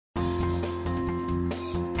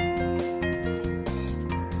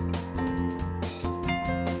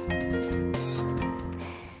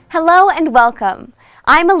Hello and welcome.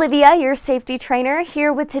 I'm Olivia, your safety trainer,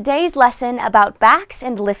 here with today's lesson about backs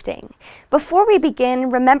and lifting. Before we begin,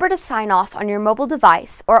 remember to sign off on your mobile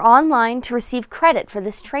device or online to receive credit for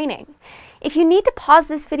this training. If you need to pause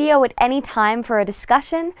this video at any time for a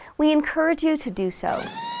discussion, we encourage you to do so.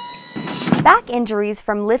 Back injuries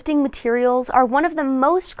from lifting materials are one of the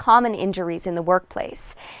most common injuries in the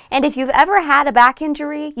workplace. And if you've ever had a back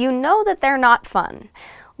injury, you know that they're not fun.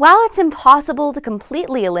 While it's impossible to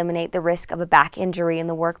completely eliminate the risk of a back injury in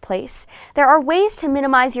the workplace, there are ways to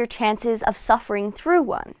minimize your chances of suffering through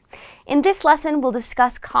one. In this lesson, we'll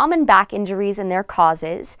discuss common back injuries and their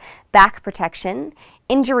causes, back protection,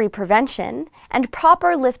 injury prevention, and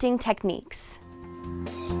proper lifting techniques.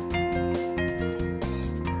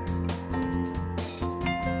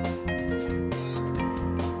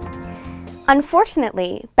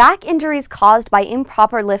 Unfortunately, back injuries caused by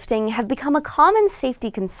improper lifting have become a common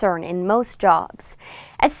safety concern in most jobs.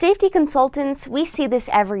 As safety consultants, we see this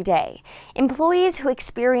every day. Employees who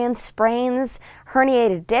experience sprains,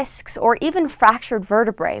 herniated discs, or even fractured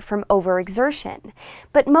vertebrae from overexertion.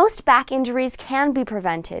 But most back injuries can be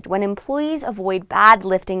prevented when employees avoid bad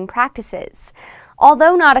lifting practices.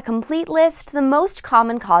 Although not a complete list, the most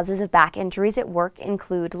common causes of back injuries at work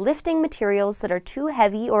include lifting materials that are too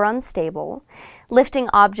heavy or unstable, lifting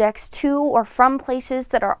objects to or from places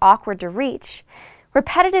that are awkward to reach,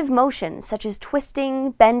 repetitive motions such as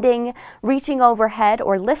twisting, bending, reaching overhead,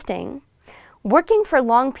 or lifting, working for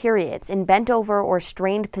long periods in bent over or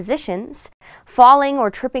strained positions, falling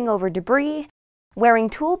or tripping over debris, wearing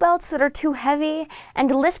tool belts that are too heavy,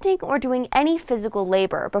 and lifting or doing any physical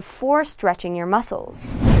labor before stretching your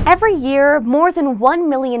muscles. Every year, more than 1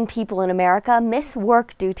 million people in America miss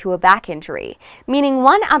work due to a back injury, meaning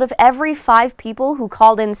 1 out of every 5 people who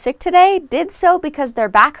called in sick today did so because their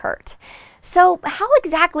back hurt. So, how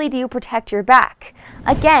exactly do you protect your back?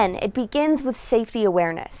 Again, it begins with safety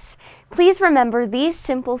awareness. Please remember these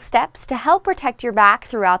simple steps to help protect your back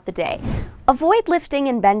throughout the day. Avoid lifting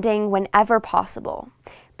and bending whenever possible.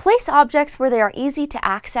 Place objects where they are easy to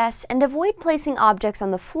access and avoid placing objects on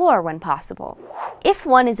the floor when possible. If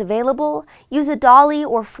one is available, use a dolly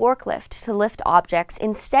or forklift to lift objects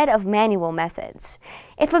instead of manual methods.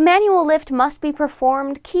 If a manual lift must be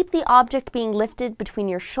performed, keep the object being lifted between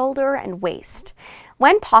your shoulder and waist.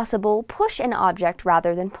 When possible, push an object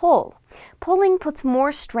rather than pull. Pulling puts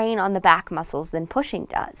more strain on the back muscles than pushing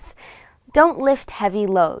does. Don't lift heavy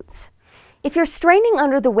loads. If you're straining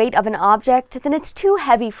under the weight of an object, then it's too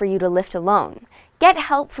heavy for you to lift alone. Get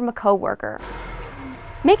help from a coworker.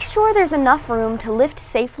 Make sure there's enough room to lift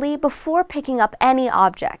safely before picking up any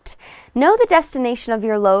object. Know the destination of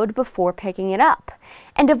your load before picking it up.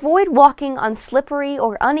 And avoid walking on slippery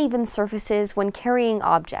or uneven surfaces when carrying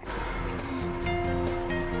objects.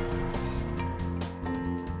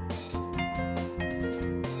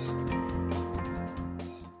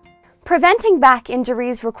 Preventing back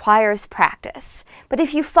injuries requires practice, but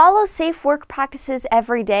if you follow safe work practices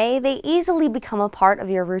every day, they easily become a part of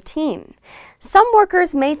your routine. Some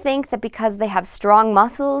workers may think that because they have strong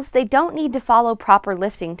muscles, they don't need to follow proper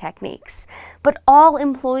lifting techniques, but all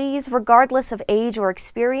employees, regardless of age or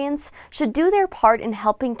experience, should do their part in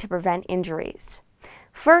helping to prevent injuries.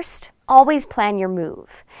 First, always plan your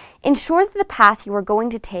move. Ensure that the path you are going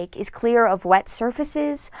to take is clear of wet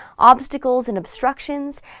surfaces, obstacles, and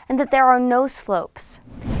obstructions, and that there are no slopes.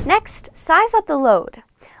 Next, size up the load.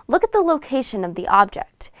 Look at the location of the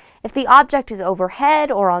object. If the object is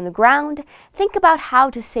overhead or on the ground, think about how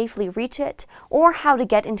to safely reach it or how to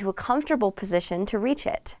get into a comfortable position to reach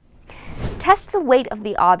it. Test the weight of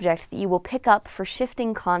the object that you will pick up for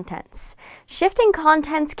shifting contents. Shifting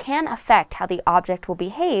contents can affect how the object will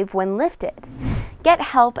behave when lifted. Get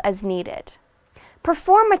help as needed.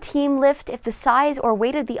 Perform a team lift if the size or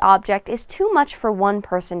weight of the object is too much for one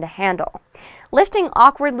person to handle. Lifting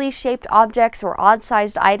awkwardly shaped objects or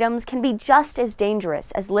odd-sized items can be just as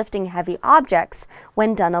dangerous as lifting heavy objects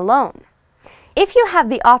when done alone. If you have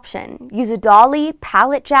the option, use a dolly,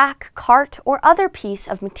 pallet jack, cart, or other piece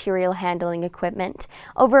of material handling equipment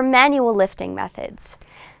over manual lifting methods.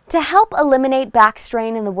 To help eliminate back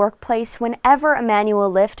strain in the workplace whenever a manual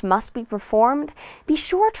lift must be performed, be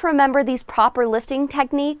sure to remember these proper lifting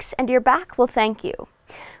techniques and your back will thank you.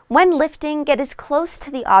 When lifting, get as close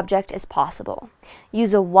to the object as possible.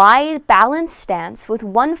 Use a wide, balanced stance with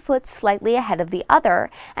one foot slightly ahead of the other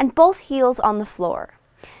and both heels on the floor.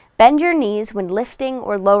 Bend your knees when lifting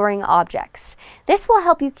or lowering objects. This will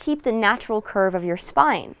help you keep the natural curve of your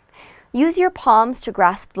spine. Use your palms to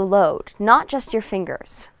grasp the load, not just your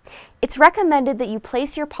fingers. It's recommended that you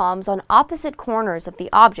place your palms on opposite corners of the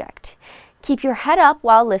object. Keep your head up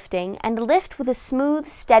while lifting and lift with a smooth,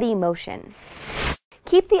 steady motion.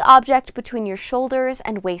 Keep the object between your shoulders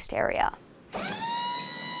and waist area.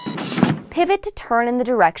 Pivot to turn in the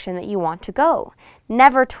direction that you want to go.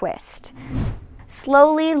 Never twist.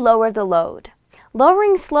 Slowly lower the load.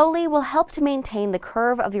 Lowering slowly will help to maintain the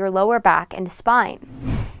curve of your lower back and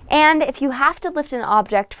spine. And if you have to lift an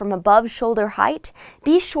object from above shoulder height,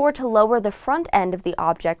 be sure to lower the front end of the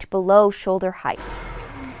object below shoulder height.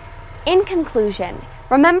 In conclusion,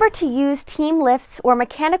 remember to use team lifts or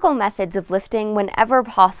mechanical methods of lifting whenever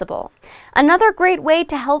possible. Another great way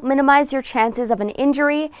to help minimize your chances of an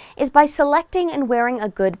injury is by selecting and wearing a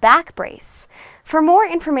good back brace. For more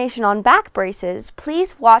information on back braces,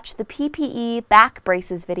 please watch the PPE back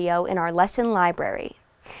braces video in our lesson library.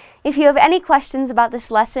 If you have any questions about this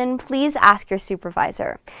lesson, please ask your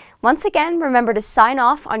supervisor. Once again, remember to sign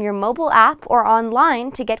off on your mobile app or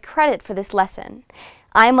online to get credit for this lesson.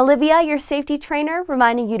 I'm Olivia, your safety trainer,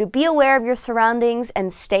 reminding you to be aware of your surroundings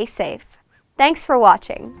and stay safe. Thanks for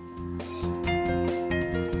watching.